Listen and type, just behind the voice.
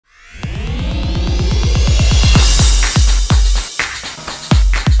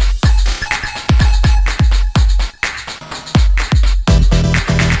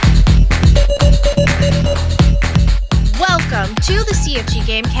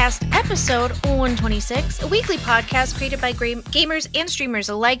GameCast episode 126, a weekly podcast created by gamers and streamers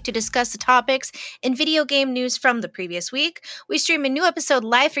alike to discuss the topics and video game news from the previous week. We stream a new episode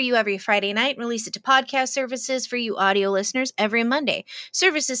live for you every Friday night and release it to podcast services for you audio listeners every Monday.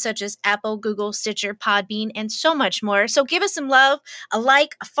 Services such as Apple, Google, Stitcher, Podbean, and so much more. So give us some love, a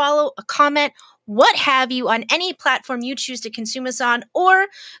like, a follow, a comment, what have you on any platform you choose to consume us on, or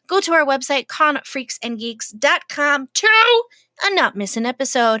go to our website, confreaksandgeeks.com to not miss an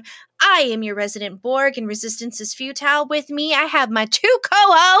episode. I am your resident Borg, and resistance is futile. With me, I have my two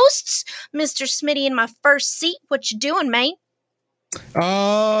co-hosts, Mr. Smitty in my first seat. What you doing, mate?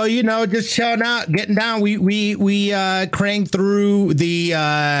 Oh, just chilling out, getting down. We cranked through the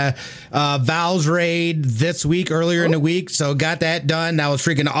Val's raid this week, earlier in the week, so got that done. That was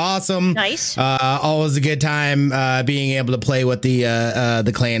freaking awesome. Nice. Always a good time being able to play with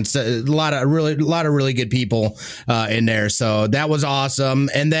the clans. A lot of really good people in there, so that was awesome.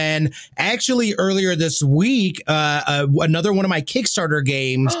 And then actually earlier this week, another one of my Kickstarter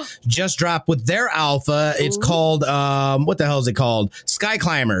games just dropped with their alpha. It's called what the hell is it called? Sky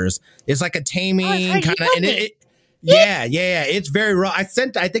Climbers. It's like a taming kind of, and yeah. It's very raw. I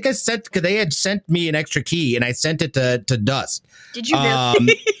think I sent because they had sent me an extra key, and I sent it to Dust. Did you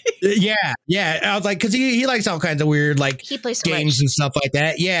really? Yeah. I was like, because he likes all kinds of weird he plays games and stuff like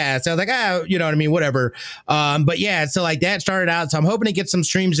that. Yeah, so I was like, you know what I mean, whatever. But yeah, so like that started out. So I'm hoping to get some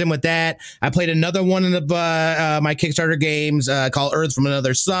streams in with that. I played another one of my Kickstarter games called Earth from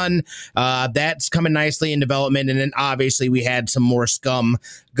Another Sun. That's coming nicely in development, and then obviously we had some more Scum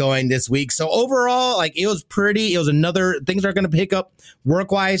going this week. So overall, like it was another things are going to pick up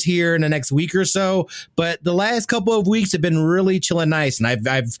work wise here in the next week or so. But the last couple of weeks have been really chilling nice, and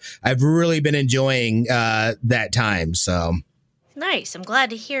I've really been enjoying that time. So nice. I'm glad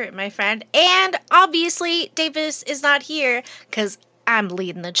to hear it, my friend. And obviously, Davis is not here because I'm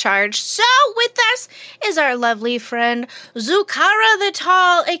leading the charge. So with us is our lovely friend Zukara the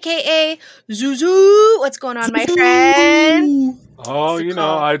Tall, aka Zuzu. What's going on, my friend? Oh,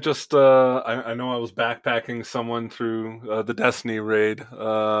 I just I know I was backpacking someone through the Destiny raid.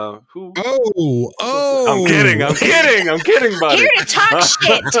 Who? Oh! I'm kidding, buddy. Here to talk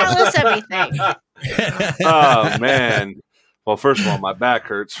shit. Tell us everything. Oh man. Well, first of all, my back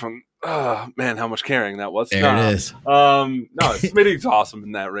hurts from. Man, how much carrying that was. There it is. No, Smitty's awesome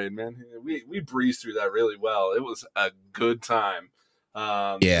in that raid, man. We breezed through that really well. It was a good time.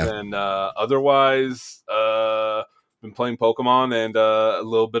 And otherwise, been playing Pokemon and a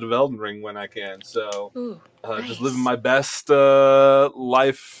little bit of Elden Ring when I can. So nice. Just living my best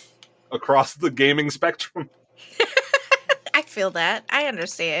life across the gaming spectrum. I feel that. I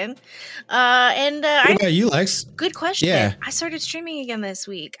understand. What about you, Lex? Good question. Yeah. I started streaming again this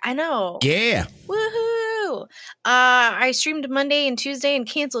week. I know. Yeah. Woohoo! I streamed Monday and Tuesday and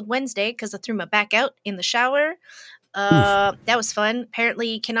canceled Wednesday because I threw my back out in the shower. That was fun. Apparently,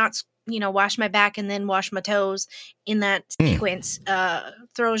 you cannot wash my back and then wash my toes in that sequence.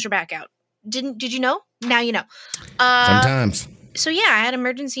 Throws your back out. Did you know? Now you know. Sometimes. So yeah, I had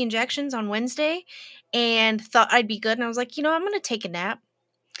emergency injections on Wednesday and thought I'd be good. And I was like, I'm going to take a nap.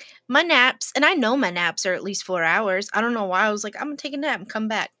 My naps, and I know my naps are at least 4 hours. I don't know why. I was like, I'm going to take a nap and come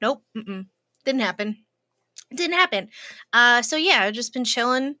back. Nope. Didn't happen. So yeah, I've just been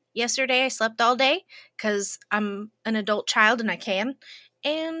chilling. Yesterday, I slept all day because I'm an adult child and I can.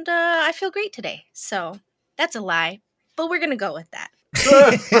 And I feel great today. So that's a lie, but we're going to go with that.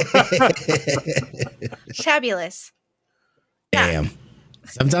 Fabulous. Damn. Yeah.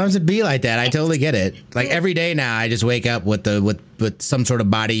 Sometimes it be like that. I totally get it. Like every day now, I just wake up with some sort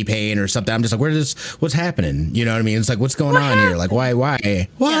of body pain or something. I'm just like, what's happening? You know what I mean? It's like, what's going on here? Like, why? What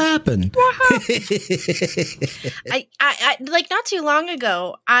happened? I like not too long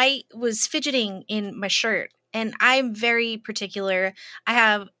ago, I was fidgeting in my shirt, and I'm very particular. I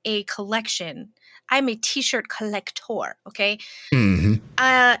have a collection. I'm a t-shirt collector. Okay. Mm-hmm.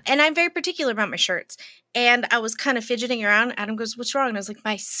 And I'm very particular about my shirts. And I was kind of fidgeting around. Adam goes, "What's wrong?" And I was like,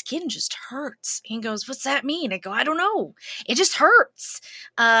 "My skin just hurts." He goes, "What's that mean?" I go, "I don't know. It just hurts."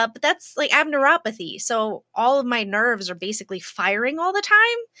 But that's like, I have neuropathy. So all of my nerves are basically firing all the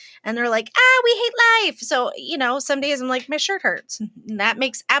time. And they're like, we hate life. So, some days I'm like, my shirt hurts. And that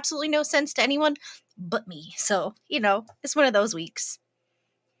makes absolutely no sense to anyone but me. So, it's one of those weeks.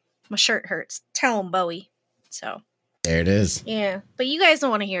 My shirt hurts. Tell him, Bowie. So. There it is. Yeah, but you guys don't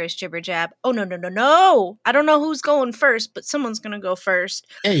want to hear his jibber jab. Oh, no. I don't know who's going first, but someone's going to go first.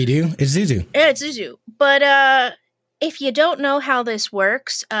 Yeah, you do. It's Zuzu. Yeah, it's Zuzu. But if you don't know how this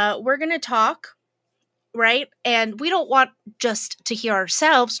works, we're going to talk right? And we don't want just to hear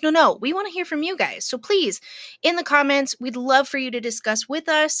ourselves. No, we want to hear from you guys. So please, in the comments, we'd love for you to discuss with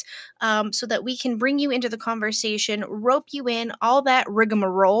us, so that we can bring you into the conversation, rope you in, all that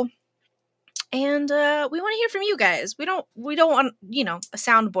rigmarole. And we want to hear from you guys. We don't want, a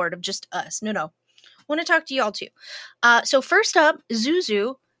soundboard of just us. No. Want to talk to y'all too. So first up,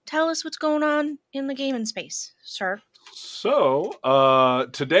 Zuzu, tell us what's going on in the gaming space, sir. So,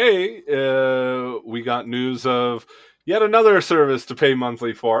 today, we got news of yet another service to pay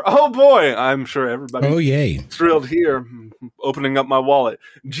monthly for. Oh boy, I'm sure everybody thrilled here, opening up my wallet.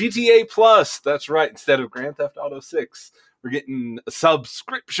 GTA Plus, that's right, instead of Grand Theft Auto 6, we're getting a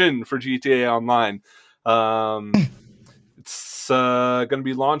subscription for GTA Online. It's going to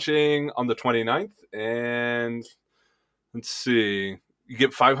be launching on the 29th, and let's see, you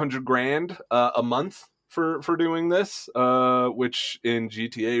get $500,000 a month for doing this, which in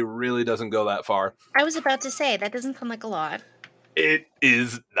GTA really doesn't go that far. I was about to say, that doesn't sound like a lot. It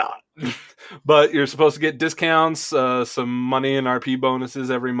is not. But you're supposed to get discounts, some money and RP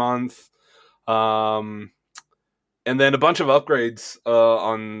bonuses every month, and then a bunch of upgrades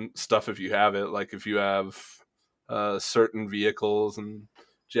on stuff if you have it, like if you have certain vehicles and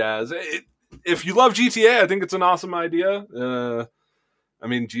jazz. If you love GTA, I think it's an awesome idea. I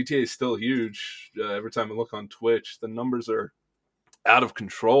mean, GTA is still huge. Every time I look on Twitch, the numbers are out of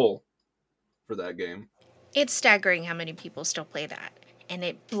control for that game. It's staggering how many people still play that, and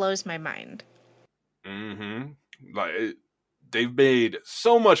it blows my mind. Mm-hmm. Like, they've made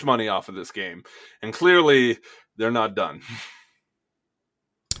so much money off of this game, and clearly they're not done.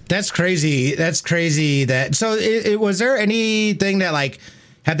 That's crazy. So it was there anything that, like,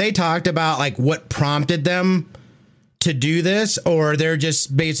 have they talked about, like, what prompted them to do this, or they're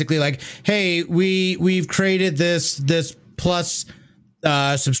just basically like, hey, we've created this plus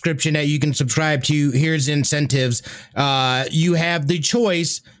subscription that you can subscribe to, here's incentives, you have the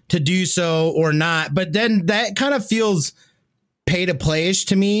choice to do so or not? But then that kind of feels pay to play-ish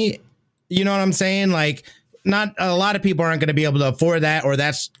to me, you know what I'm saying? Like, not a lot of people aren't going to be able to afford that, or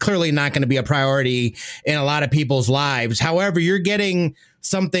that's clearly not going to be a priority in a lot of people's lives. However, you're getting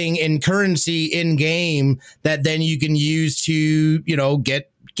something in currency in game that then you can use to,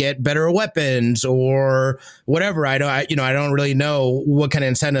 get better weapons or whatever. I don't really know what kind of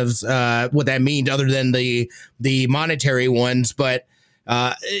incentives, what that means other than the monetary ones, but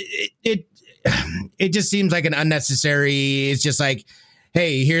it just seems like an unnecessary. It's just like,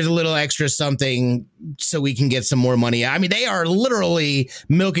 hey, here's a little extra something so we can get some more money. I mean, they are literally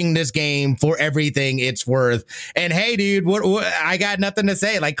milking this game for everything it's worth. And hey, dude, what I got nothing to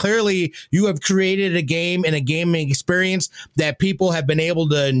say. Like, clearly you have created a game and a gaming experience that people have been able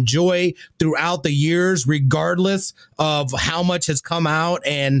to enjoy throughout the years, regardless of how much has come out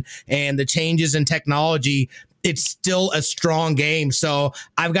and the changes in technology. It's still a strong game. So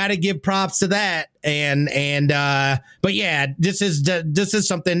I've got to give props to that. But yeah, this is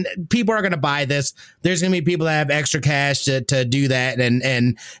something people are going to buy this. There's going to be people that have extra cash to do that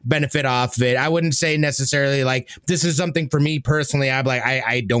and benefit off of it. I wouldn't say necessarily like this is something for me personally. I'm like,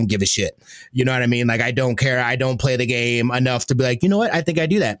 I don't give a shit. You know what I mean? Like, I don't care. I don't play the game enough to be like, you know what? I think I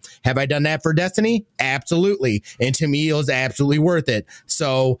do that. Have I done that for Destiny? Absolutely. And to me, it was absolutely worth it.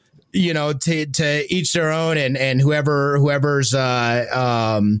 So, to each their own, and whoever's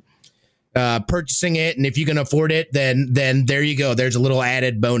purchasing it, and if you can afford it, then there you go. There's a little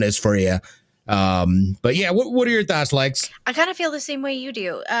added bonus for you. But yeah, what are your thoughts, Lex? I kind of feel the same way you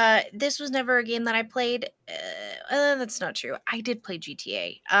do. This was never a game that I played. That's not true. I did play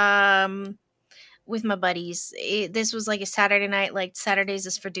GTA. With my buddies. This was like a Saturday night, like Saturdays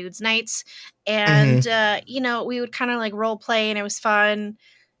is for dudes nights. And, we would kind of like role play, and it was fun.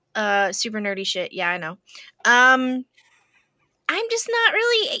 Super nerdy shit. Yeah, I know. I'm just not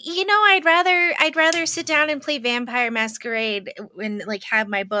really, I'd rather sit down and play Vampire Masquerade and like have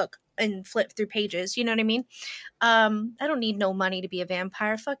my book and flip through pages. You know what I mean? I don't need no money to be a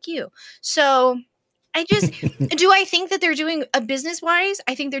vampire. Fuck you. So I just, do I think that they're doing a business wise?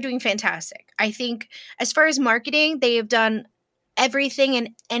 I think they're doing fantastic. I think as far as marketing, they have done everything and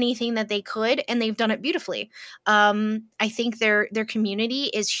anything that they could, and they've done it beautifully. I think their community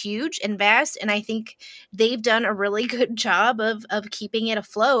is huge and vast, and I think they've done a really good job of keeping it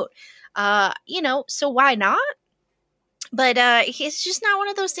afloat. So why not? But it's just not one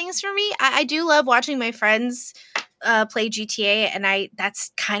of those things for me. I do love watching my friends play GTA, and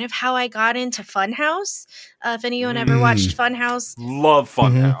that's kind of how I got into Funhouse. If anyone ever watched Funhouse, love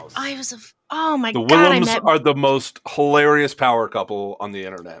Funhouse. Oh my God! The Willems are the most hilarious power couple on the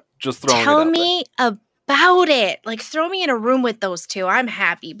internet. Just throwing it out there. Tell me about it. Like, throw me in a room with those two. I'm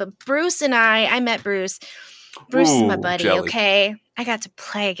happy. But Bruce and I met Bruce. Bruce is my buddy, jelly. Okay? I got to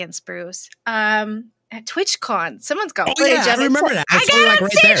play against Bruce. At TwitchCon. Someone's got footage yeah, of I it. remember that. I got on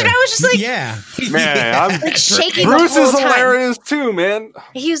right stage there. and I was just like, yeah. Man, I'm like shaking Bruce the whole is time. hilarious too, man.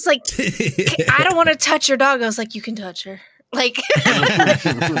 He was like, I don't want to touch your dog. I was like, you can touch her. Like,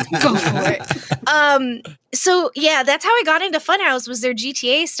 go for it. So yeah, that's how I got into Funhouse, was their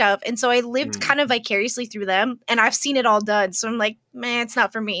GTA stuff. And so I lived kind of vicariously through them, and I've seen it all done. So I'm like, man, it's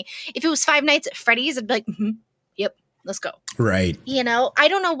not for me. If it was Five Nights at Freddy's, I'd be like, yep, let's go. Right. You know, I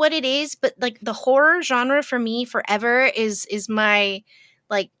don't know what it is, but like the horror genre for me forever is my,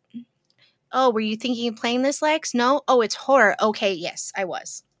 like, oh, were you thinking of playing this, Lex? No? Oh, it's horror. Okay, yes, I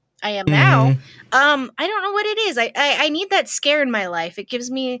was. I am now. I don't know what it is. I need that scare in my life. It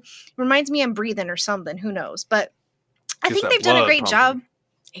reminds me I'm breathing or something. Who knows? But I think they've done a great job.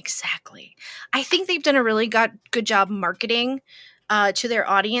 Exactly. I think they've done a really good job marketing to their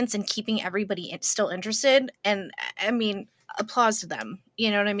audience and keeping everybody still interested. And I mean, applause to them.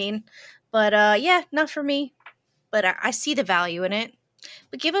 You know what I mean? But yeah, not for me. But I see the value in it.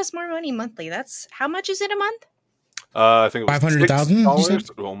 But give us more money monthly. That's how much is it a month? I think it was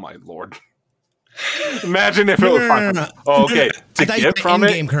 $500,000. Oh my lord! Imagine if it was $500. Oh, okay. To get from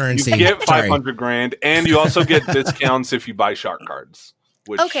it, currency. You get 500 grand, and you also get discounts if you buy shark cards.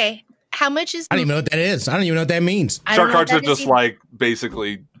 Which, okay, how much is? I don't even know what that is. I don't even know what that means. Shark cards are just like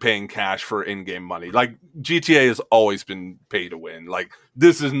basically paying cash for in-game money. Like GTA has always been pay to win. Like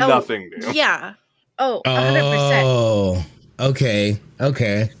this is nothing new. Yeah. Oh, 100%. Oh, okay.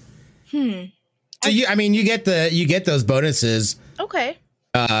 So you get those bonuses. Okay.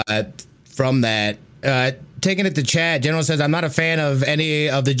 From that. Taking it to chat, General says, I'm not a fan of any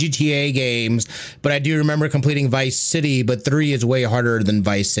of the GTA games, but I do remember completing Vice City, but 3 is way harder than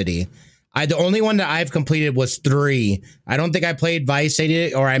Vice City. The only one that I've completed was 3. I don't think I played Vice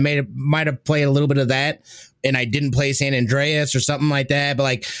City, or I might have played a little bit of that, and I didn't play San Andreas or something like that, but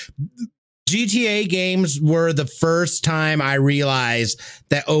like GTA games were the first time I realized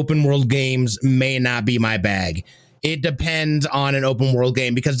that open world games may not be my bag. It depends on an open world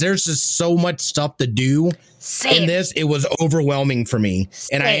game because there's just so much stuff to do. In this. It was overwhelming for me.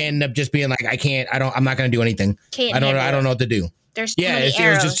 And I end up just being like, I'm not going to do anything. I don't know what to do. There's too many arrows. It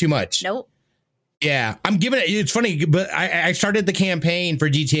was just too much. Nope. Yeah, I'm giving it. It's funny, but I started the campaign for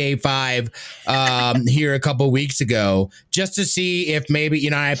GTA 5 here a couple of weeks ago just to see if maybe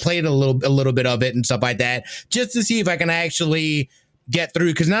I played a little bit of it and stuff like that, just to see if I can actually get through.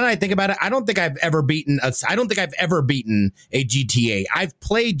 Because now that I think about it, I don't think I've ever beaten a GTA. I've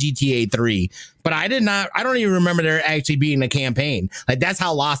played GTA 3, but I don't even remember there actually being a campaign. Like that's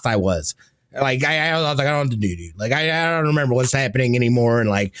how lost I was. Like I was like, I don't know what to do, dude. Like I don't remember what's happening anymore, and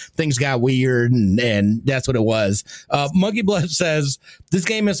like things got weird, and that's what it was. Monkey Blood says this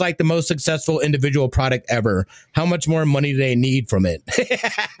game is like the most successful individual product ever. How much more money do they need from it?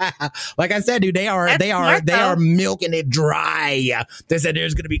 Like I said, dude, they are milking it dry. They said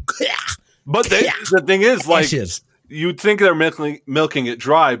there's gonna be, but the thing is, like, you'd think they're milking it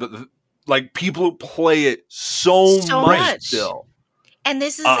dry, but like people play it so much still. And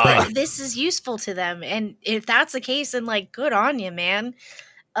this is useful to them. And if that's the case, then like good on you, man.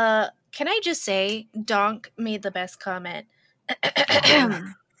 Can I just say Donk made the best comment.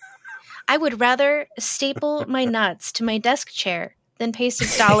 I would rather staple my nuts to my desk chair than pay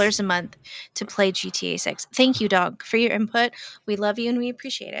 $6 a month to play GTA 6. Thank you, Donk, for your input. We love you and we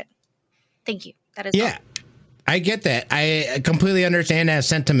appreciate it. Thank you. That is all. I get that. I completely understand that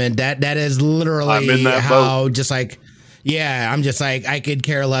sentiment. That is literally how boat. Just like I'm just like, I could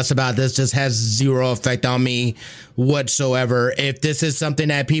care less about this. Just has zero effect on me whatsoever. If this is something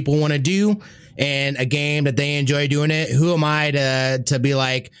that people want to do and a game that they enjoy doing it, who am I to be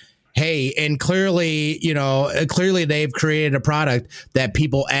like, hey, and clearly they've created a product that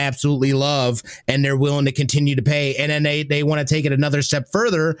people absolutely love and they're willing to continue to pay. And then they want to take it another step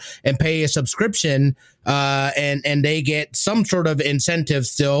further and pay a subscription, and they get some sort of incentive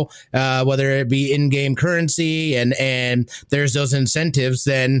still, whether it be in-game currency and there's those incentives,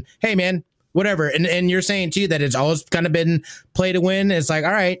 then hey man, whatever. And you're saying too that it's always kind of been play to win. It's like,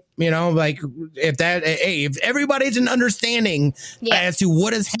 all right, like if everybody's an understanding as to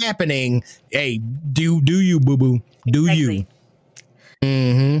what is happening, hey, do you, boo boo, do you?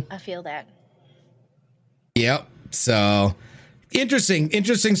 I feel that. Yep. So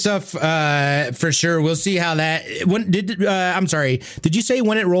interesting stuff for sure. We'll see how that. I'm sorry. Did you say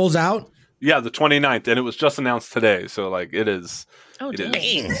when it rolls out? Yeah, the 29th, and it was just announced today. So like it is. It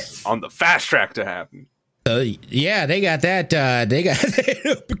is on the fast track to happen. Yeah, they got that. They got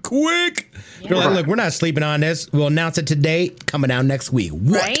that quick. Yeah. They're like, look, we're not sleeping on this. We'll announce it today, coming out next week.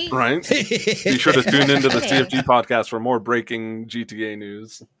 What? Right? Be sure to tune into the CFG podcast for more breaking GTA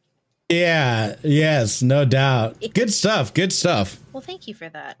news. Yeah, yes, no doubt. Good stuff. Good stuff. Well, thank you for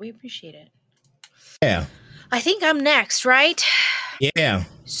that. We appreciate it. Yeah. I think I'm next, right? Yeah.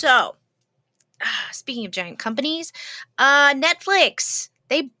 So, speaking of giant companies, Netflix.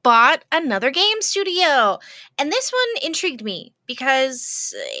 They bought another game studio. And this one intrigued me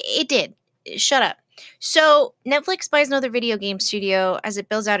because it did. Shut up. So, Netflix buys another video game studio as it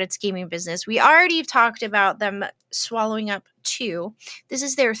builds out its gaming business. We already talked about them swallowing up 2. This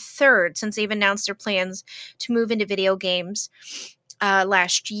is their 3rd since they've announced their plans to move into video games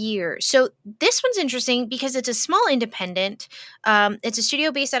last year. So, this one's interesting because it's a small independent. It's a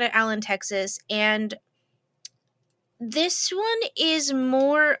studio based out of Allen, Texas, and this one is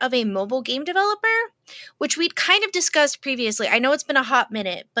more of a mobile game developer, which we'd kind of discussed previously. I know it's been a hot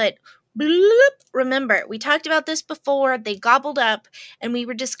minute, but remember, we talked about this before. They gobbled up, and we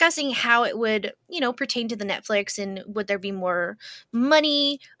were discussing how it would, pertain to the Netflix, and would there be more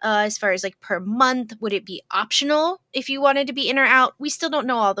money as far as like per month? Would it be optional if you wanted to be in or out? We still don't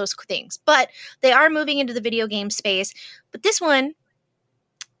know all those things, but they are moving into the video game space. But this one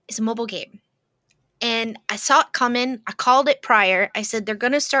is a mobile game. And I saw it coming. I called it prior. I said they're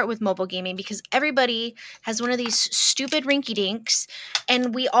going to start with mobile gaming because everybody has one of these stupid rinky dinks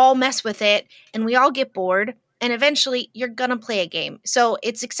and we all mess with it and we all get bored. And eventually you're going to play a game. So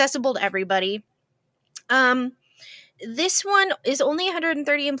it's accessible to everybody. This one is only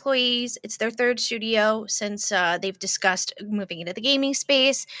 130 employees. It's their 3rd studio since they've discussed moving into the gaming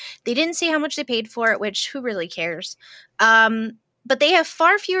space. They didn't say how much they paid for it, which who really cares? But they have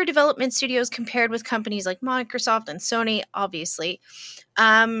far fewer development studios compared with companies like Microsoft and Sony, obviously.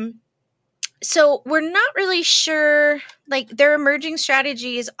 So we're not really sure. Like, their emerging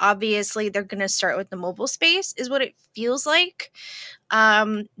strategy is obviously they're going to start with the mobile space, is what it feels like,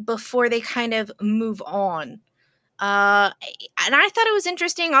 before they kind of move on. And I thought it was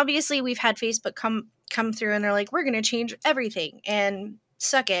interesting. Obviously, we've had Facebook come through and they're like, we're going to change everything and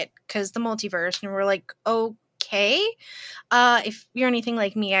suck it because the multiverse. And we're like, okay. If you're anything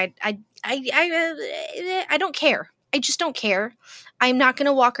like me, I don't care. I just don't care. I'm not going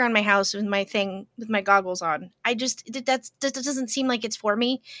to walk around my house with my goggles on. That doesn't seem like it's for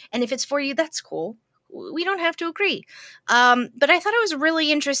me. And if it's for you, that's cool. We don't have to agree. But I thought it was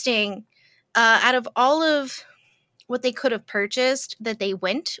really interesting, out of all of what they could have purchased, that they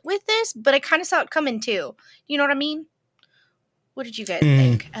went with this, but I kind of saw it coming too. You know what I mean? What did you guys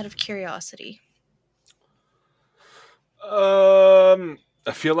think, out of curiosity?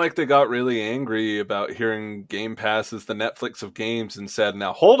 I feel like they got really angry about hearing Game Pass is the Netflix of games and said,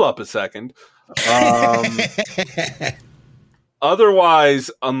 now hold up a second. Otherwise,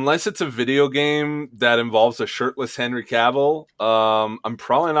 unless it's a video game that involves a shirtless Henry Cavill, I'm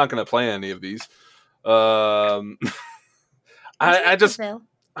probably not going to play any of these.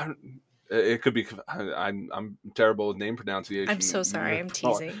 It could be. I'm terrible with name pronunciation. I'm so sorry. I'm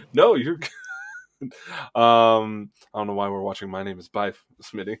teasing. No, you're. I don't know why we're watching My Name is Bife,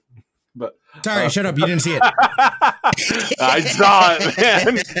 Smitty. But sorry, shut up. You didn't see it. I saw it,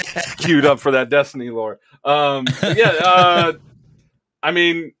 man. Queued up for that Destiny lore. I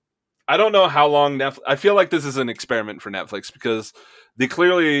mean, I don't know how long Netflix. I feel like this is an experiment for Netflix because they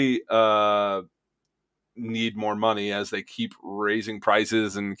clearly need more money as they keep raising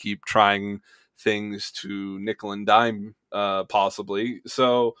prices and keep trying things to nickel and dime, possibly.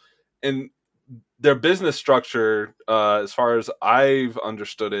 So, and their business structure, as far as I've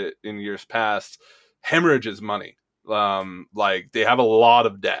understood it in years past, hemorrhages money. Like, they have a lot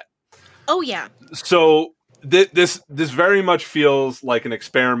of debt. Oh yeah. So this very much feels like an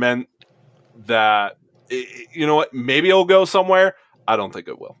experiment that, you know what, maybe it'll go somewhere. I don't think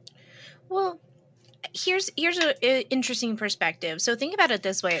it will. Well, here's an interesting perspective. So think about it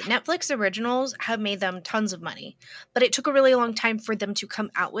this way. Netflix originals have made them tons of money, but it took a really long time for them to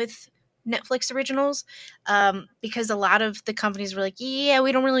come out with Netflix originals, because a lot of the companies were like, yeah,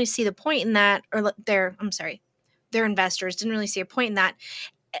 we don't really see the point in that, or their investors didn't really see a point in that.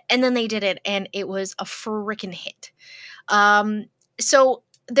 And then they did it, and it was a freaking hit. So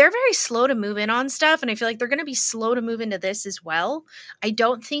they're very slow to move in on stuff, and I feel like they're going to be slow to move into this as well. I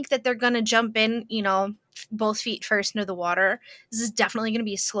don't think that they're going to jump in, both feet first into the water. This is definitely going to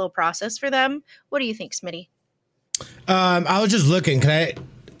be a slow process for them. What do you think, Smitty? I was just looking.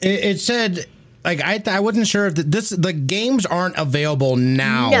 It said, like, I wasn't sure if the games aren't available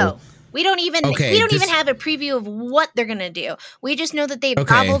now. No. We don't even have a preview of what they're gonna do. We just know that they've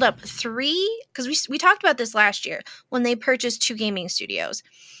gobbled up 3, because we talked about this last year when they purchased 2 gaming studios.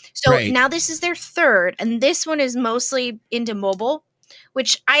 So now this is their 3rd, and this one is mostly into mobile,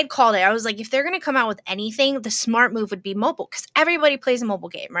 which I'd called it. I was like, if they're gonna come out with anything, the smart move would be mobile, because everybody plays a mobile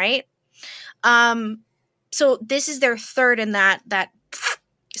game, right? So this is their 3rd in that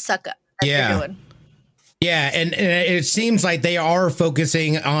suck up that they're doing. Yeah, and it seems like they are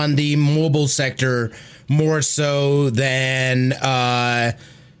focusing on the mobile sector more so than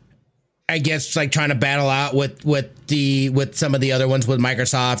I guess like trying to battle out with some of the other ones with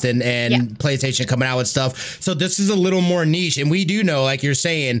Microsoft and PlayStation coming out with stuff. So this is a little more niche. And we do know, like you're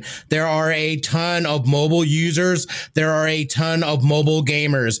saying, there are a ton of mobile users. There are a ton of mobile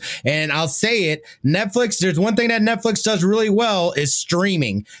gamers. And I'll say it, Netflix, there's one thing that Netflix does really well is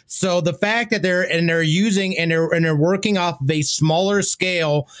streaming. So the fact that they're using and they're working off of a smaller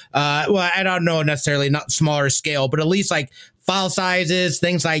scale, well, I don't know necessarily not smaller scale, but at least like file sizes,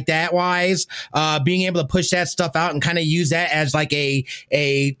 things like that wise, being able to push that stuff out and kind of use that as like a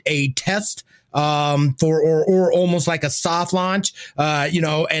test or almost like a soft launch,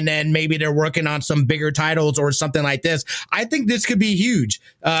 and then maybe they're working on some bigger titles or something like this. I think this could be huge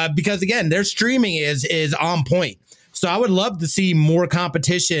because again, their streaming is on point. So I would love to see more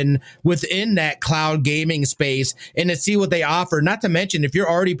competition within that cloud gaming space and to see what they offer. Not to mention, if you're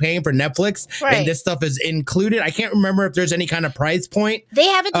already paying for Netflix and this stuff is included, I can't remember if there's any kind of price point. They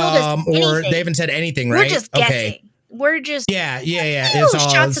haven't told us anything. Or they haven't said anything, right? We're just guessing. We're just It's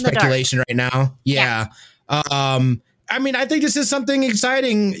all speculation right now. Yeah. I mean, I think this is something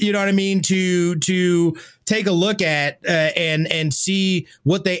exciting, you know what I mean, to take a look at and see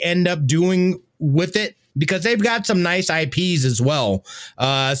what they end up doing with it, because they've got some nice IPs as well.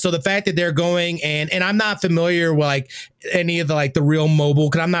 So the fact that they're going and I'm not familiar with like any of the real mobile,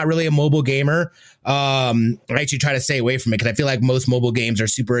 because I'm not really a mobile gamer. I actually try to stay away from it because I feel like most mobile games are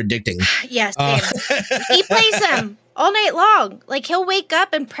super addicting. Yes, he plays them all night long. Like he'll wake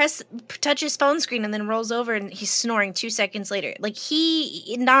up and touch his phone screen and then rolls over and he's snoring 2 seconds later. Like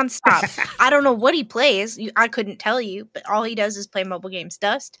he nonstop. I don't know what he plays. I couldn't tell you, but all he does is play mobile games.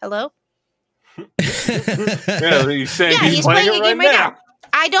 Dust, hello. He's playing a game right now.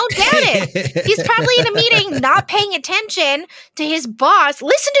 I don't doubt it. He's probably in a meeting, not paying attention to his boss.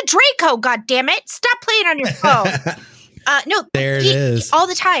 Listen to Draco, God damn it! Stop playing on your phone. No, there it is all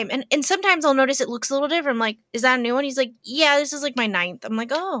the time, and sometimes I'll notice it looks a little different. I'm like, is that a new one? He's like, yeah, this is like my 9th. I'm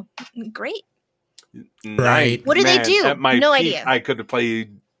like, oh, great. Right. What do they do? At my no peak, idea. I could have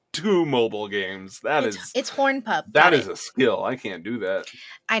played 2 mobile games. It's Horn Pup. That is a skill. I can't do that.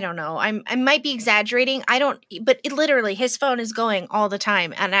 I don't know. I might be exaggerating. But it literally, his phone is going all the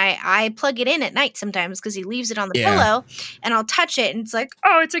time. And I plug it in at night sometimes because he leaves it on the pillow and I'll touch it and it's like,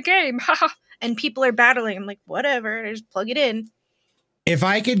 oh, it's a game. And people are battling. I'm like, whatever, just plug it in. If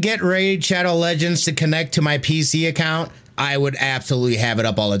I could get Raid Shadow Legends to connect to my PC account, I would absolutely have it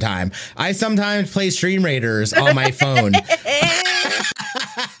up all the time. I sometimes play Stream Raiders on my phone.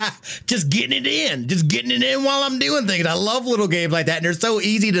 Just getting it in while I'm doing things. I love little games like that. And they're so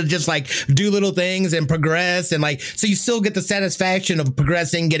easy to just like do little things and progress. And like, so you still get the satisfaction of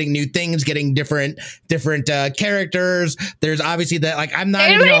progressing, getting new things, getting different characters. There's obviously that, like, I'm not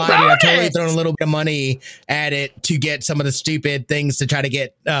even gonna lie to you, I've totally thrown a little bit of money at it to get some of the stupid things to try to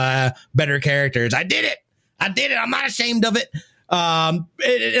get better characters. I did it. I'm not ashamed of it. And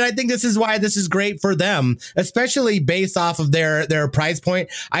I think this is why this is great for them, especially based off of their price point.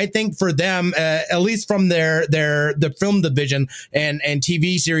 I think for them, at least from the film division and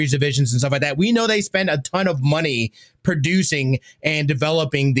TV series divisions and stuff like that, we know they spend a ton of money producing and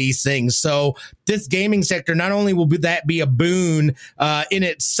developing these things. So this gaming sector, not only will that be a boon in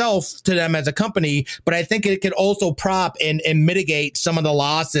itself to them as a company, but I think it could also prop and mitigate some of the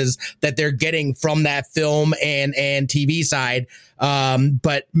losses that they're getting from that film and TV side.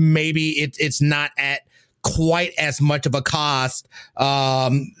 But maybe it's not at quite as much of a cost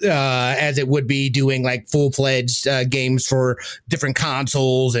as it would be doing like full-fledged games for different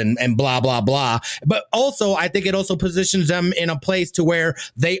consoles and blah blah blah. But also I think it also positions them in a place to where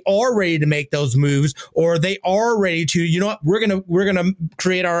they are ready to make those moves, or they are ready to, you know what, we're gonna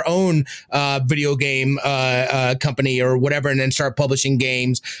create our own video game company or whatever, and then start publishing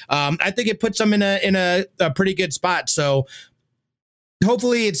games. I think it puts them in a pretty good spot. So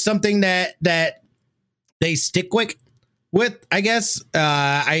hopefully it's something that they stick with, I guess.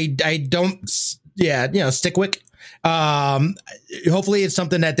 Stick with. Hopefully it's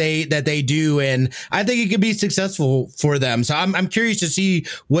something that they do, and I think it could be successful for them. So I'm curious to see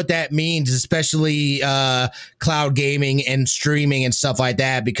what that means, especially cloud gaming and streaming and stuff like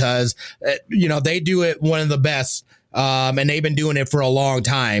that, because they do it one of the best. And they've been doing it for a long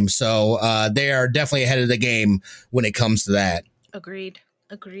time. So they are definitely ahead of the game when it comes to that. Agreed.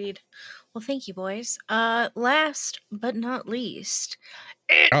 Well, thank you, boys. Last but not least.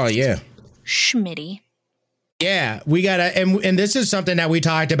 Schmitty. Yeah, we got to, and this is something that we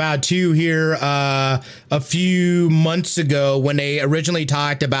talked about too here a few months ago when they originally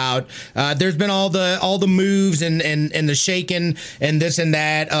talked about. There's been all the moves and the shaking and this and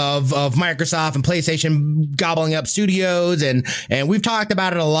that of Microsoft and PlayStation gobbling up studios, and we've talked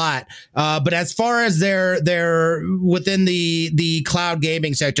about it a lot. But as far as they're within the cloud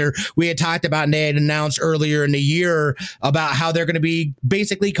gaming sector, we had talked about, and they had announced earlier in the year about how they're going to be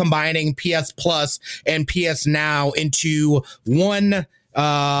basically combining PS Plus and PS Now into one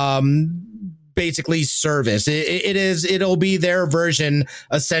basically service. It'll be their version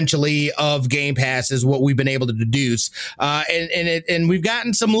essentially of Game Pass, is what we've been able to deduce, and we've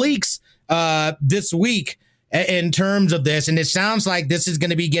gotten some leaks this week in terms of this, and it sounds like this is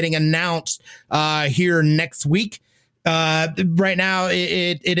going to be getting announced here next week. Right now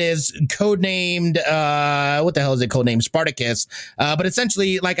it is codenamed what the hell is it codenamed? Spartacus. But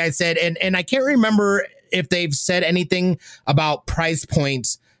essentially, like I said, and I can't remember if they've said anything about price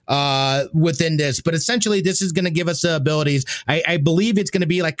points within this, but essentially this is going to give us the abilities. I believe it's going to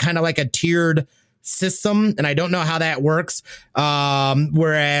be like kind of like a tiered system, and I don't know how that works.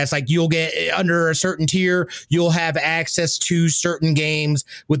 Whereas like you'll get under a certain tier, you'll have access to certain games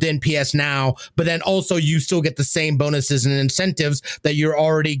within PS Now, but then also you still get the same bonuses and incentives that you're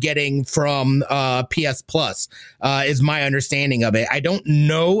already getting from PS Plus, is my understanding of it. I don't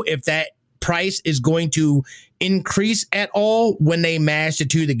know if that price is going to increase at all when they mash the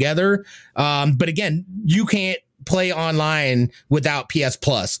two together. But again, you can't play online without PS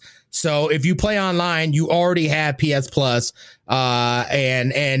Plus. So if you play online, you already have PS Plus,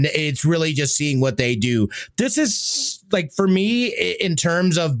 and it's really just seeing what they do. This is like, for me, in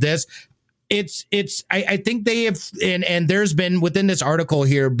terms of this, I think they have, and there's been within this article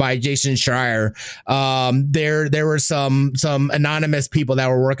here by Jason Schreier, there were some anonymous people that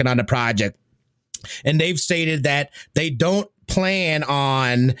were working on the project, and they've stated that they don't plan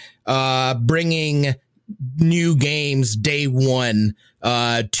on bringing new games day one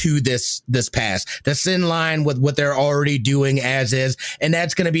to this pass. That's in line with what they're already doing as is, and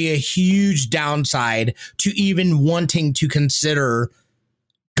that's going to be a huge downside to even wanting to consider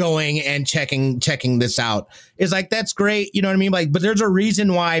going and checking this out. It's like, that's great, you know what I mean? Like, but there's a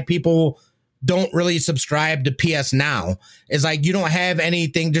reason why people don't really subscribe to PS Now. It's like, you don't have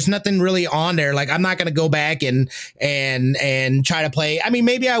anything, there's nothing really on there. Like, I'm not going to go back and try to play. I mean,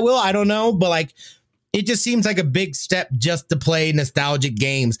 maybe I will, I don't know, but like, it just seems like a big step just to play nostalgic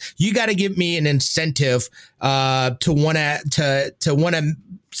games. You got to give me an incentive to want to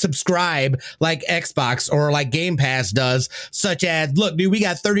subscribe like Xbox or like Game Pass does, such as, look, dude, we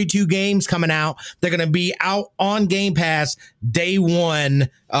got 32 games coming out. They're going to be out on Game Pass day one,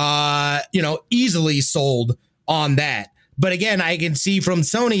 easily sold on that. But again, I can see from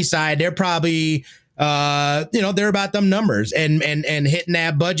Sony's side, they're probably they're about them numbers and hitting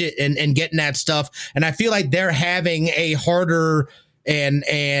that budget and getting that stuff. And I feel like they're having a harder and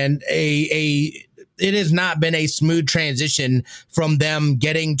it has not been a smooth transition from them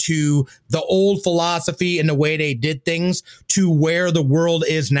getting to the old philosophy and the way they did things to where the world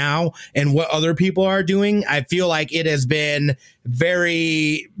is now and what other people are doing. I feel like it has been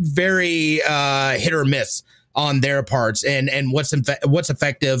very, very hit or miss on their parts and what's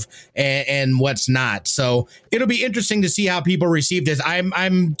effective and what's not. So it'll be interesting to see how people receive this.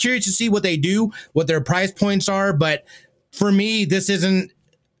 I'm curious to see what they do, what their price points are. But for me, this isn't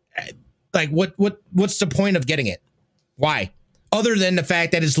like, what's the point of getting it? Why? Other than the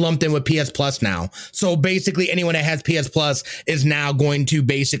fact that it's lumped in with PS Plus now. So basically anyone that has PS Plus is now going to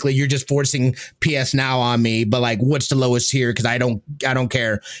basically, you're just forcing PS Now on me. But like, what's the lowest tier? Because I don't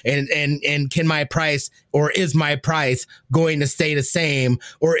care. And can my price, or is my price going to stay the same,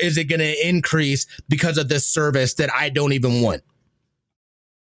 or is it going to increase because of this service that I don't even want?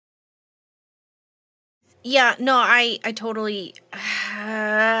 Yeah, no, I totally,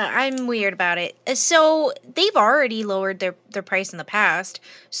 I'm weird about it. So they've already lowered their price in the past.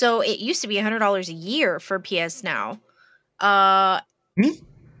 So it used to be $100 a year for PS Now. Yeah,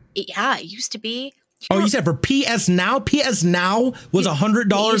 it used to be. You said for PS Now? PS Now was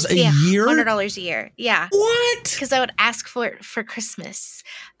 $100 a year? $100 a year, yeah. What? Because I would ask for it for Christmas,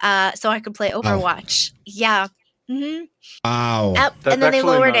 so I could play Overwatch. Yeah. Mm-hmm. Wow. And then they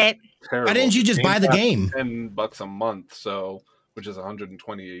lowered it. Terrible. Why didn't you just buy the game? $10 a month, so which is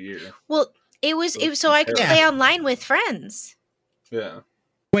 $120 a year. Well, it was so I could play online with friends. Yeah.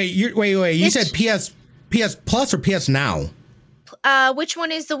 Wait. You said PS Plus or PS Now? Which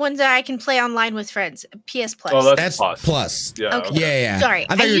one is the one that I can play online with friends? PS Plus. Oh, that's Plus. Yeah. Okay. Yeah. Sorry.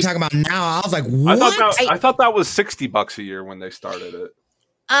 I thought you were talking about Now. I was like, what? I thought that was $60 a year when they started it.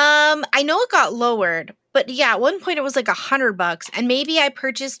 I know it got lowered, but yeah, at one point it was like $100, and maybe I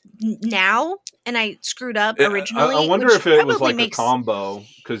purchased Now and I screwed up originally. I wonder if it was like a combo,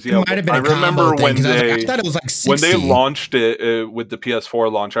 because it might have been I remember when I thought it was like 60. When they launched it with the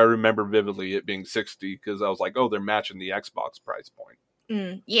PS4 launch. I remember vividly it being 60 because I was like, oh, they're matching the Xbox price point.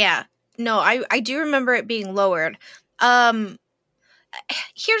 Yeah, no, I do remember it being lowered. Here's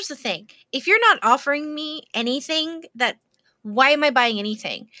the thing: if you're not offering me anything why am I buying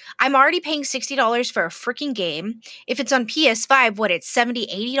anything? I'm already paying $60 for a freaking game. If it's on PS5, it's $70,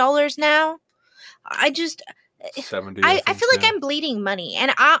 $80 now? I just... 70, I feel like I'm bleeding money.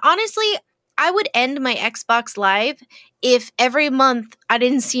 And honestly, I would end my Xbox Live if every month I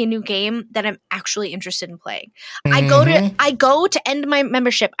didn't see a new game that I'm actually interested in playing. Mm-hmm. I go to end my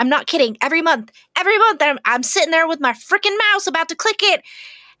membership. I'm not kidding. Every month I'm sitting there with my freaking mouse about to click it.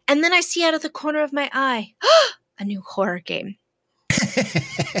 And then I see out of the corner of my eye... a new horror game.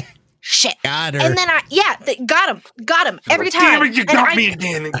 Shit. Got her. And then got him every time. Damn it, you got me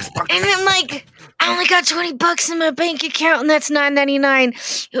again. And I'm like, I only got $20 in my bank account, and that's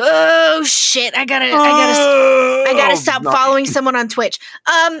 $9.99. Oh shit! I gotta stop following someone on Twitch.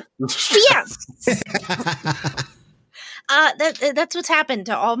 Yeah. That's what's happened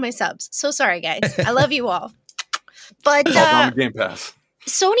to all my subs. So sorry, guys. I love you all. But Game Pass.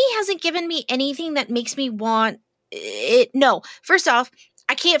 Sony hasn't given me anything that makes me want it. No, first off,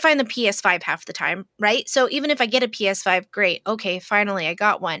 I can't find the PS5 half the time, right? So even if I get a PS5, great. Okay, finally, I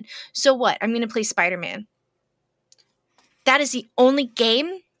got one. So what? I'm going to play Spider-Man. That is the only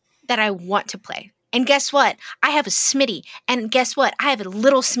game that I want to play. And guess what? I have a Smitty. And guess what? I have a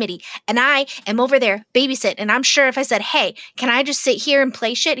little Smitty. And I am over there babysit. And I'm sure if I said, hey, can I just sit here and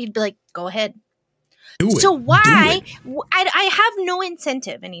play shit? He'd be like, go ahead. So why? I have no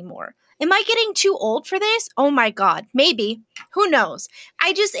incentive anymore. Am I getting too old for this? Oh my God, maybe. Who knows?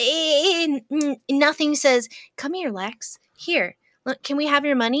 I just, nothing says, come here, Lex. Here, look, can we have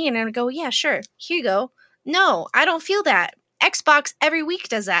your money? And I go, yeah, sure. Here you go. No, I don't feel that. Xbox every week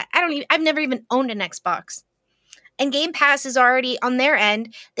does that. I've never even owned an Xbox. And Game Pass is already on their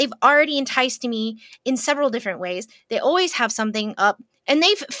end. They've already enticed me in several different ways. They always have something up. And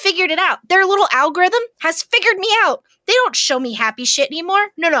they've figured it out. Their little algorithm has figured me out. They don't show me happy shit anymore.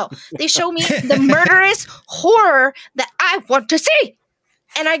 No. They show me the murderous horror that I want to see.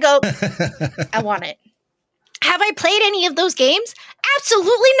 And I go, I want it. Have I played any of those games?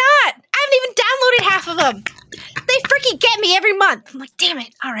 Absolutely not. I haven't even downloaded half of them. They freaking get me every month. I'm like, damn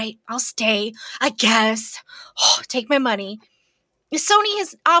it. All right, I'll stay, I guess. Oh, take my money. Sony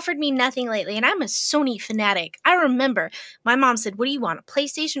has offered me nothing lately, and I'm a Sony fanatic. I remember my mom said, what do you want, a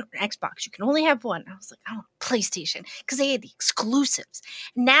PlayStation or an Xbox? You can only have one. I was like, I want a PlayStation, because they had the exclusives.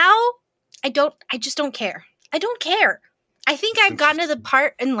 Now, I just don't care. I don't care. I think I've gotten to the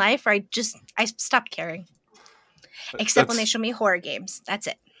part in life where I stopped caring. Except when they show me horror games. That's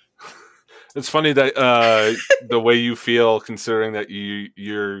it. It's funny that the way you feel, considering that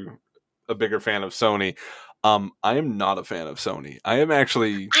you're a bigger fan of Sony. I am not a fan of Sony. I am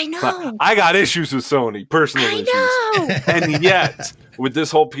actually. I know. I got issues with Sony, personal issues. And yet, with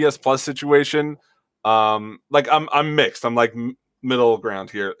this whole PS Plus situation, I'm mixed. I'm like middle ground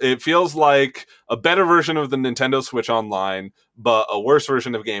here. It feels like a better version of the Nintendo Switch Online, but a worse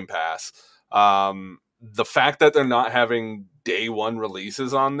version of Game Pass. The fact that they're not having day one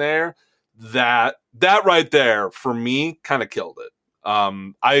releases on there, that right there for me kind of killed it.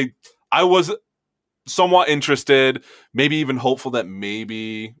 I was somewhat interested, maybe even hopeful that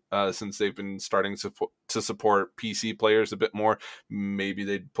maybe since they've been starting to support PC players a bit more, maybe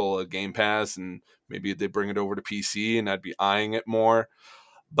they'd pull a Game Pass and maybe they bring it over to PC and I'd be eyeing it more.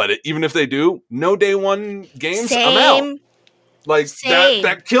 But even if they do, no day one games, I'm out. Like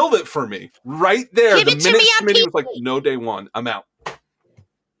that killed it for me right there. Give the minute Smitty was like, no day one, I'm out.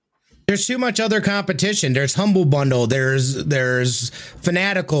 There's too much other competition. There's Humble Bundle. There's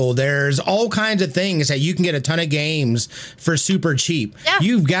Fanatical. There's all kinds of things that you can get a ton of games for super cheap. Yeah.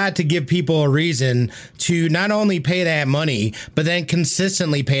 You've got to give people a reason to not only pay that money, but then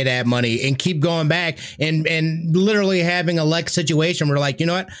consistently pay that money and keep going back and literally having a Lex situation where like, you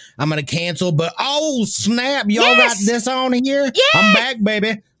know what? I'm going to cancel, but oh snap, y'all got this on here. Yes. I'm back,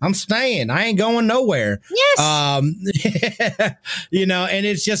 baby. I'm staying. I ain't going nowhere. Yes. You know, and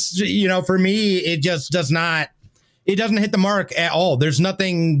it's just, you know, for me, it just doesn't hit the mark at all. There's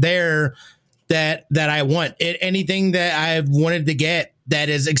nothing there that I want. Anything that I've wanted to get that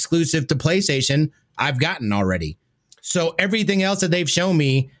is exclusive to PlayStation, I've gotten already. So everything else that they've shown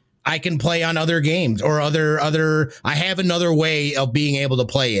me, I can play on other games or other. I have another way of being able to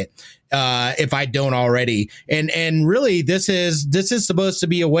play it if I don't already. And really, this is supposed to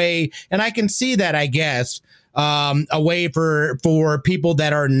be a way, and I can see that, I guess, a way for people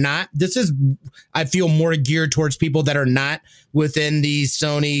that are not. This is, I feel, more geared towards people that are not within the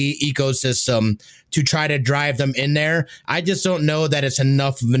Sony ecosystem to try to drive them in there. I just don't know that it's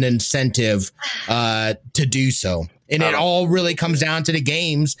enough of an incentive to do so. And it all really comes down to the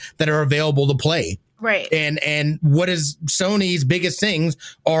games that are available to play. Right. And what is Sony's biggest things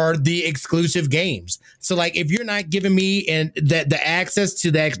are the exclusive games. So like, if you're not giving me the access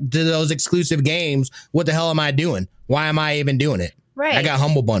to those exclusive games, what the hell am I doing? Why am I even doing it? Right. I got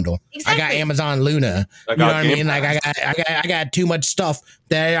Humble Bundle. Exactly. I got Amazon Luna. You know what I mean? Like I got too much stuff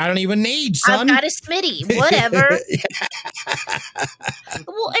that I don't even need, son. I've got a Smitty, whatever.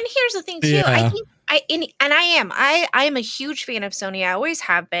 Well, and here's the thing too. Yeah. I think I am a huge fan of Sony. I always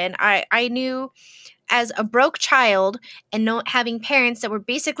have been. I knew, as a broke child and having parents that were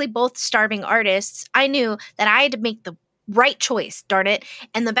basically both starving artists, I knew that I had to make the right choice, darn it.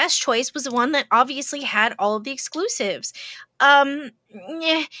 And the best choice was the one that obviously had all of the exclusives. Here's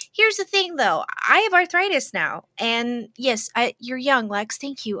the thing though. I have arthritis now. And yes, you're young, Lex.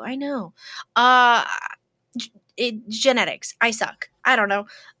 Thank you. I know. Genetics. I suck. I don't know.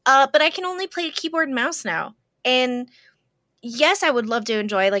 But I can only play a keyboard and mouse now. And yes, I would love to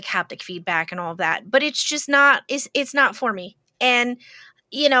enjoy like haptic feedback and all of that, but it's just not, it's not for me. And,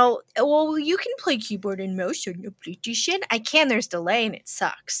 you know, well, you can play keyboard and mouse on your PlayStation. I can, there's delay and it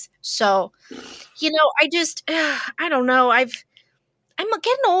sucks. So, you know, I don't know. I'm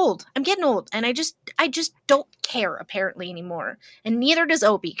getting old. And I just don't care apparently anymore. And neither does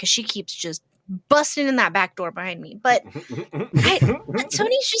Opie, because she keeps just busting in that back door behind me. But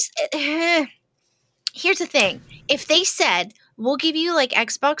Sony's just, here's the thing. If they said, we'll give you like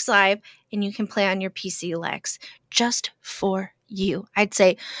Xbox Live and you can play on your PC, Lex, just for you, I'd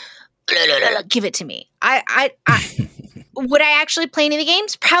say, give it to me. I would I actually play any of the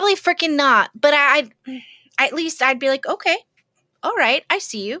games? Probably freaking not. But at least I'd be like, okay, all right, I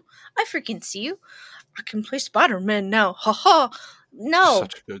see you. I freaking see you. I can play Spider-Man now. Ha ha. No,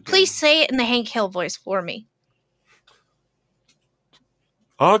 please say it in the Hank Hill voice for me.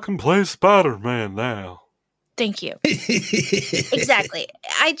 I can play Spider-Man now. Thank you. Exactly.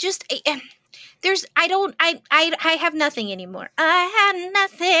 I have nothing anymore. I have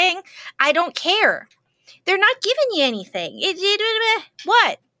nothing. I don't care. They're not giving you anything.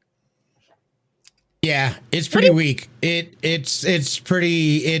 What? Yeah, it's pretty weak. It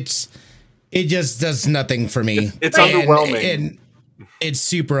just does nothing for me. It's underwhelming. And it's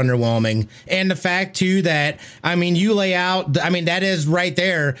super underwhelming. And the fact too that, I mean, you lay out, I mean, that is right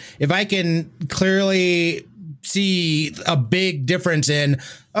there. If I can clearly see a big difference in,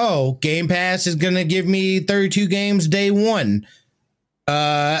 Game Pass is going to give me 32 games day one.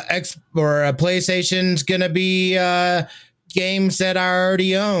 PlayStation's going to be, games that I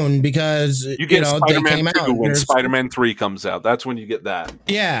already own because you get they came out when Spider-Man 3 comes out. That's when you get that.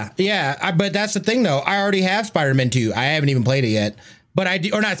 Yeah. But that's the thing though. I already have Spider-Man 2. I haven't even played it yet. But I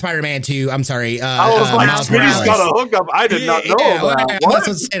do, or not Spider-Man 2. I'm sorry. I was like, Smitty's got a hookup. I did not know that. What?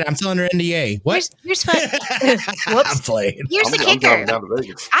 I'm still under NDA. What? Here's fun. Whoops. I'm playing. Here's the kicker.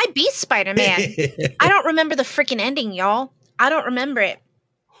 I beat Spider-Man. I don't remember the freaking ending, y'all. I don't rember it.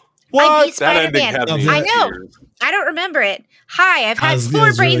 What? I beat Spider-Man. I know. Years. I don't remember it. Hi, I've had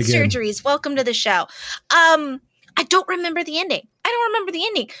 4 brain surgeries. Welcome to the show. I don't remember the ending.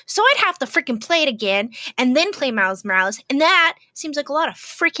 So I'd have to freaking play it again and then play Miles Morales. And that seems like a lot of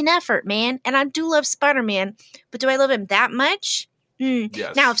freaking effort, man. And I do love Spider-Man, but do I love him that much?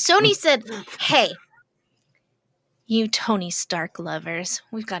 Yes. Now, if Sony said, hey, you Tony Stark lovers,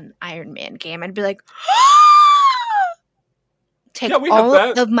 we've got an Iron Man game, I'd be like, take all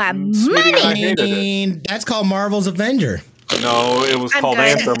of my money. That's called Marvel's Avenger. No, it was called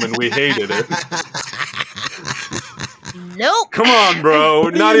Anthem, and we hated it. Nope. Come on, bro.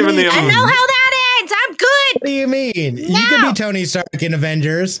 Not even the. I know how that ends. I'm good. What do you mean? No. You could be Tony Stark in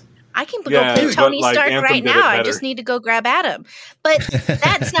Avengers. I can go play Tony Stark right now. I just need to go grab Adam. But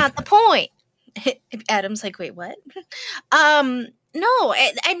that's not the point. Adam's like, wait, what? No,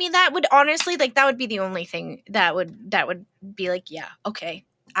 I mean, that would honestly, like, that would be the only thing that would be like, yeah, okay,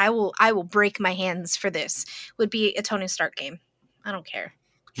 I will break my hands for this. Would be a Tony Stark game. I don't care.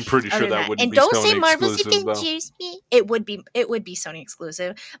 I'm pretty sure that wouldn't and be don't Sony say Marvel's exclusive, though. me. It would be Sony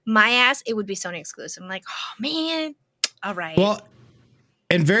exclusive. My ass, it would be Sony exclusive. I'm like, oh man. All right. Well,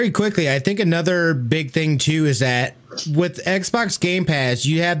 and very quickly, I think another big thing too is that with Xbox Game Pass,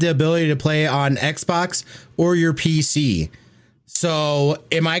 you have the ability to play on Xbox or your PC. So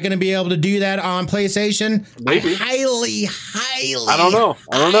am I going to be able to do that on PlayStation? Maybe. I highly I don't know.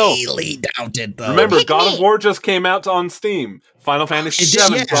 Highly doubt it, though. Remember, God of War just came out on Steam. Final Fantasy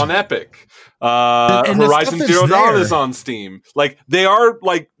VII is on Epic. Horizon Zero Dawn is on Steam. Like, they are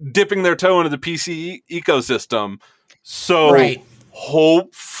like dipping their toe into the PC ecosystem. So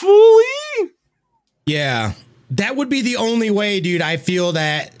hopefully, yeah, that would be the only way, dude. I feel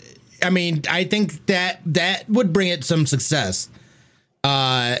that. I mean, I think that would bring it some success.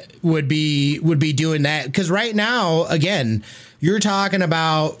 Would be doing that, because right now, again, you're talking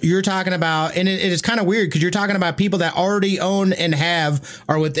about, and it is kind of weird because you're talking about people that already own and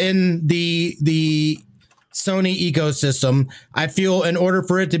are within the Sony ecosystem. I feel in order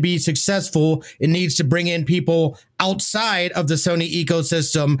for it to be successful, it needs to bring in people outside of the Sony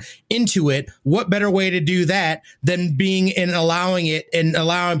ecosystem into it. What better way to do that than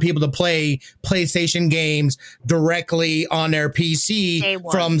allowing people to play PlayStation games directly on their PC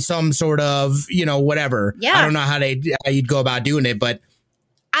from some sort of, whatever. Yeah. I don't know how you'd go about doing it, but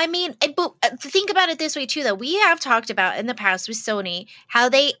I mean, but think about it this way too, though. We have talked about in the past with Sony how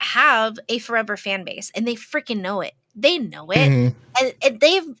they have a forever fan base, and they freaking know it. They know it. Mm-hmm. And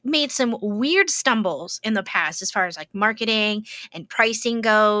they've made some weird stumbles in the past as far as like marketing and pricing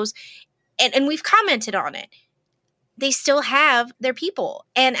goes. And we've commented on it. They still have their people.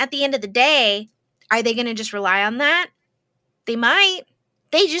 And at the end of the day, are they going to just rely on that? They might.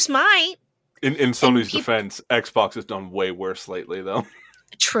 They just might. In Sony's defense, Xbox has done way worse lately, though.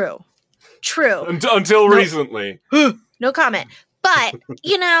 True. Until recently. No comment. But,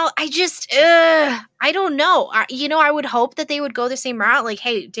 I don't know. I would hope that they would go the same route. Like,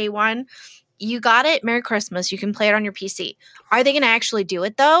 hey, day one, you got it. Merry Christmas. You can play it on your PC. Are they going to actually do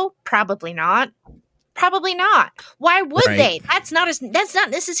it, though? Probably not. Why would they? That's not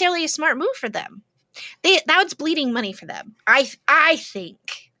necessarily a smart move for them. That's bleeding money for them. I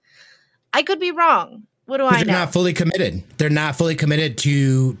think. I could be wrong. What do I know? They're not fully committed. They're not fully committed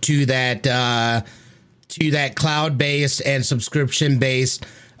to that cloud-based and subscription-based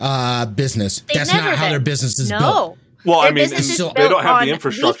business. That's not how their business is built. Well, I mean, they don't have the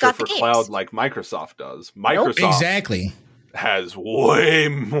infrastructure for cloud like Microsoft does. Microsoft exactly has way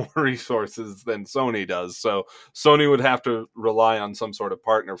more resources than Sony does. So Sony would have to rely on some sort of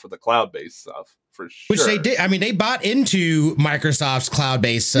partner for the cloud-based stuff. For sure. Which they did. I mean, they bought into Microsoft's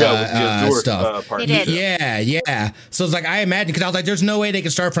cloud-based stuff. They did. Yeah. So it's like, I imagine, because I was like, there's no way they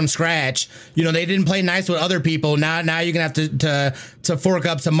could start from scratch. They didn't play nice with other people. Now you're gonna have to fork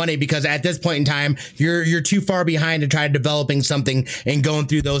up some money, because at this point in time, you're too far behind to try developing something and going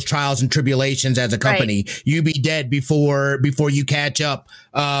through those trials and tribulations as a company. Right. You be dead before you catch up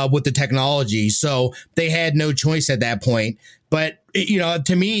with the technology. So they had no choice at that point. But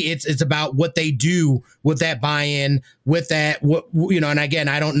to me, it's about what they do with that buy-in, with that, and again,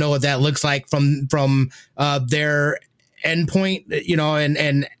 I don't know what that looks like from their endpoint,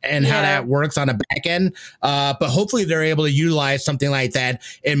 and how that works on a back end. But hopefully they're able to utilize something like that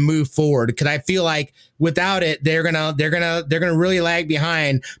and move forward. Because I feel like without it, they're gonna really lag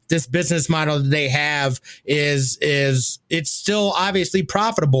behind. This business model that they have is it's still obviously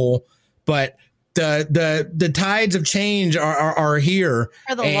profitable, but the tides of change are here,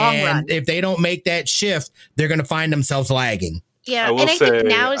 for the long run. If they don't make that shift, they're going to find themselves lagging. Yeah, I think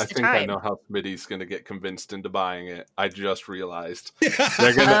now is the time. I know how Smitty's going to get convinced into buying it. I just realized.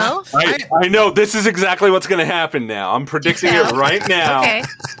 They're gonna. I know this is exactly what's going to happen now. I'm predicting it right now. Okay.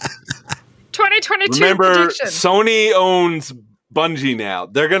 2022. Remember, prediction. Sony owns Bungie now.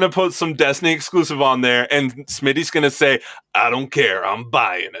 They're going to put some Destiny exclusive on there, and Smitty's going to say, "I don't care. I'm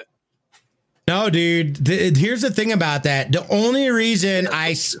buying it." No, dude. Here's the thing about that. The only reason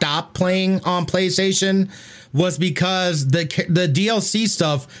I stopped playing on PlayStation was because the DLC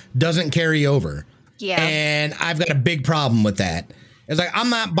stuff doesn't carry over. Yeah. And I've got a big problem with that. It's like, I'm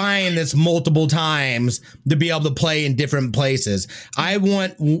not buying this multiple times to be able to play in different places. I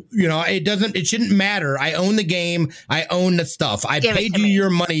want, it shouldn't matter. I own the game. I own the stuff. I paid you your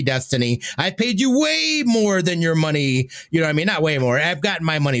money, Destiny. I paid you way more than your money. Not way more. I've gotten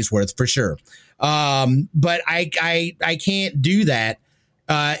my money's worth for sure. But I can't do that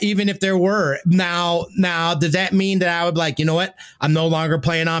Even if there were. Now, does that mean that I would be like, you know what? I'm no longer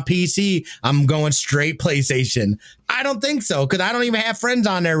playing on PC. I'm going straight PlayStation. I don't think so, because I don't even have friends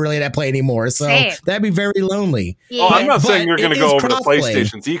on there really that play anymore. So that'd be very lonely. Yeah. Oh, I'm not saying you're going to go over to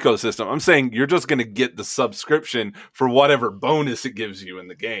PlayStation's ecosystem. I'm saying you're just going to get the subscription for whatever bonus it gives you in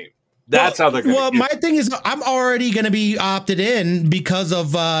the game. That's how they're going to. Well, my thing is, I'm already going to be opted in because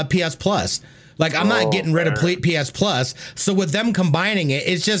of PS Plus. Like, I'm not getting rid of PS Plus. So with them combining it,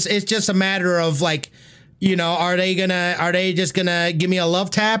 it's just a matter of like, you know, are they just gonna give me a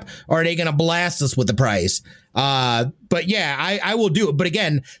love tap, or are they gonna blast us with the price? But yeah, I will do it. But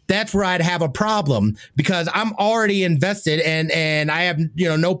again, that's where I'd have a problem, because I'm already invested, and I have, you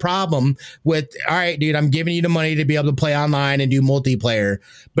know, no problem with, all right, dude, I'm giving you the money to be able to play online and do multiplayer,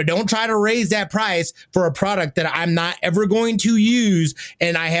 but don't try to raise that price for a product that I'm not ever going to use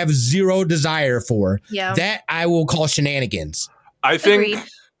and I have zero desire for. Yeah, that I will call shenanigans. I think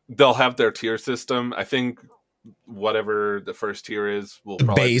they'll have their tier system. I think whatever the first tier is will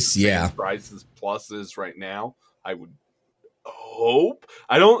probably base, be the same price as Plus is right now. I would hope.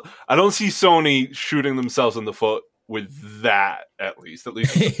 I don't see Sony shooting themselves in the foot with that, at least with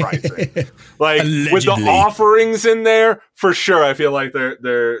the pricing. Like allegedly. With the offerings in there, for sure, I feel like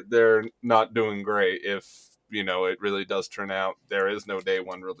they're not doing great. If you know it really does turn out there is no day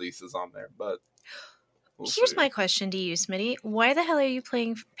one releases on there, but. Here's my question to you, Smitty. Why the hell are you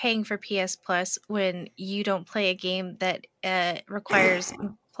paying for PS Plus when you don't play a game that requires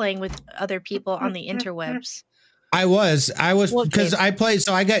playing with other people on the interwebs? I was because I played.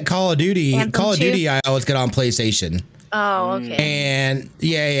 So I got Call of Duty. Anthem Call of 2? Duty. I always get on PlayStation. Oh, okay. And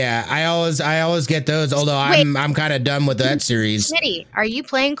yeah, I always get those. Although I'm kind of done with that series. Smitty, are you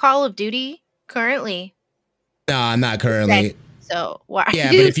playing Call of Duty currently? No, I'm not currently. Okay. So why? Yeah,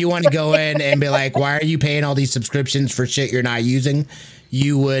 but if you want to go in and be like, why are you paying all these subscriptions for shit you're not using?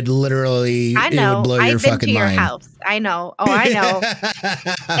 You would literally, I know. It would blow your I've been fucking to your mind. house. I know. Oh, I know.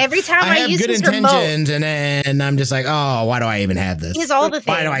 Every time I use good this intentions, remote, and I'm just like, oh, why do I even have this? Here's all the things.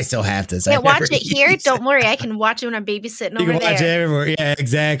 Why do I still have this? Can't watch it here. Don't worry, I can watch it when I'm babysitting over there. You can watch it everywhere. Yeah,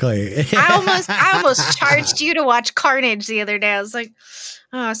 exactly. I almost charged you to watch Carnage the other day. I was like,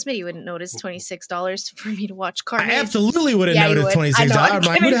 oh, Smitty wouldn't notice $26 for me to watch Carnage. I absolutely would have noticed $26. I'm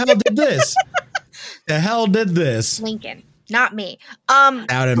like, who the hell did this? The hell did this? Lincoln. Not me. I would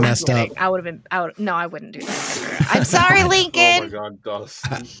have messed up. I would have been out. No, I wouldn't do that. I'm sorry, Lincoln. Oh my God,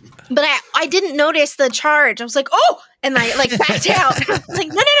 Dustin. But I didn't notice the charge. I was like, oh, and I like backed out. I was like,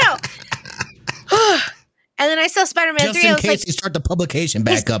 no. And then I saw Spider-Man 3. Just in case you start the publication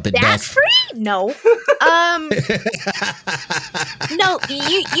back up. That's free? No. No,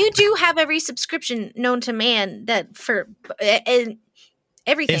 you do have every subscription known to man that for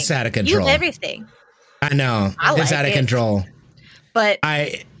everything. It's out of control. You have everything. I know. It's out of control. But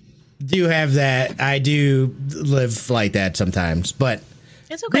I do have that. I do live like that sometimes. But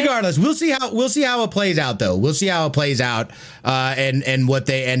it's okay. Regardless, we'll see how it plays out, though. We'll see how it plays out, and what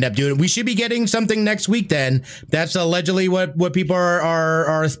they end up doing. We should be getting something next week. Then that's allegedly what people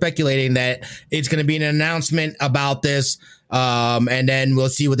are speculating, that it's going to be an announcement about this. And then we'll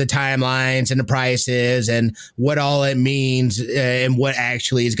see what the timelines and the prices and what all it means, and what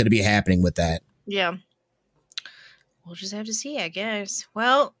actually is going to be happening with that. Yeah. We'll just have to see, I guess.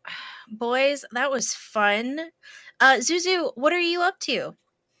 Well, boys, that was fun. Zuzu, what are you up to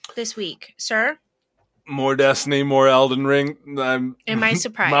this week, sir? More Destiny, more Elden Ring. Am I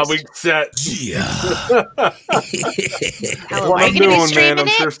surprised? My week set. Yeah. Hello, are you going to be streaming I'm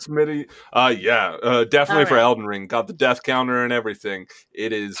it? sure Smitty. Definitely for Elden Ring. Got the death counter and everything.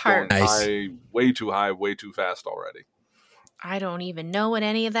 It is going high, way too fast already. I don't even know what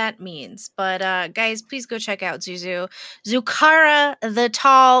any of that means. But guys, please go check out Zuzu. Zukara the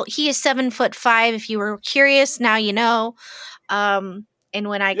Tall. He is 7'5". If you were curious, now you know. And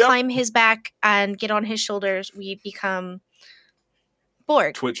when I climb his back and get on his shoulders, we become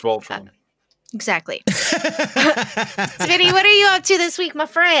Borg. Twitch Voltron. Exactly. Smitty, what are you up to this week, my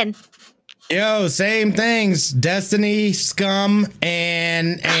friend? Yo, same things. Destiny, Scum,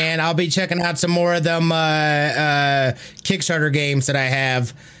 and I'll be checking out some more of them Kickstarter games that I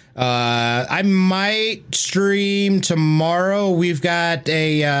have. I might stream tomorrow. We've got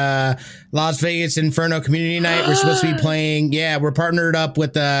a Las Vegas Inferno Community Night. We're supposed to be playing. Yeah, we're partnered up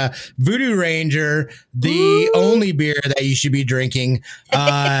with Voodoo Ranger, the only beer that you should be drinking.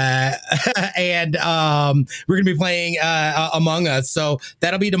 And we're going to be playing Among Us. So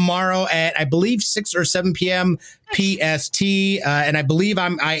that'll be tomorrow at, I believe, 6 or 7 p.m. PST. And I believe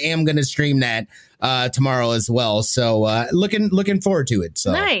I am going to stream that tomorrow as well. So looking forward to it.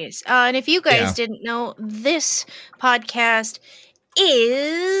 So nice. And if you guys didn't know, this podcast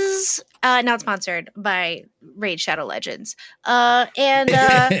is not sponsored by Raid Shadow Legends.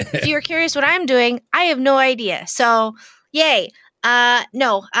 If you're curious what I'm doing, I have no idea. So, yay.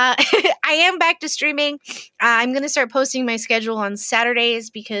 No, I am back to streaming. I'm going to start posting my schedule on Saturdays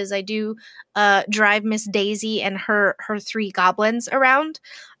because I do drive Miss Daisy and her 3 goblins around.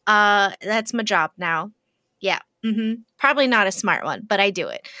 That's my job now. Yeah. Mm-hmm. Probably not a smart one, but I do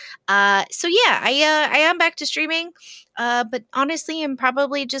it. So yeah, I am back to streaming. But honestly, I'm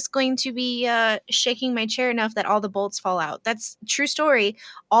probably just going to be shaking my chair enough that all the bolts fall out. That's true story.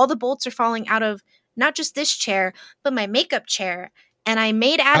 All the bolts are falling out of not just this chair, but my makeup chair. And I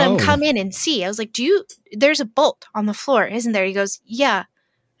made Adam come in and see. I was like, there's a bolt on the floor, isn't there? He goes, yeah.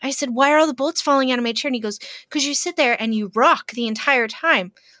 I said, why are all the bolts falling out of my chair? And he goes, because you sit there and you rock the entire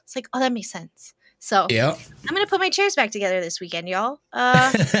time. It's like, oh, that makes sense. So yep. I'm going to put my chairs back together this weekend, y'all.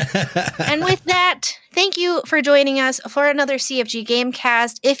 And with that, thank you for joining us for another CFG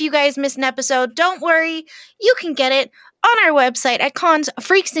GameCast. If you guys missed an episode, don't worry. You can get it on our website at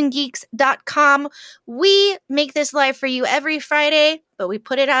consfreaksandgeeks.com. We make this live for you every Friday, but we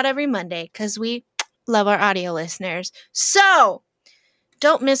put it out every Monday because we love our audio listeners. So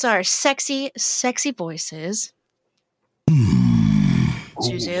don't miss our sexy, sexy voices.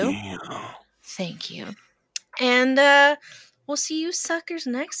 Zuzu. Yeah. Thank you. And we'll see you suckers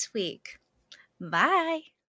next week. Bye.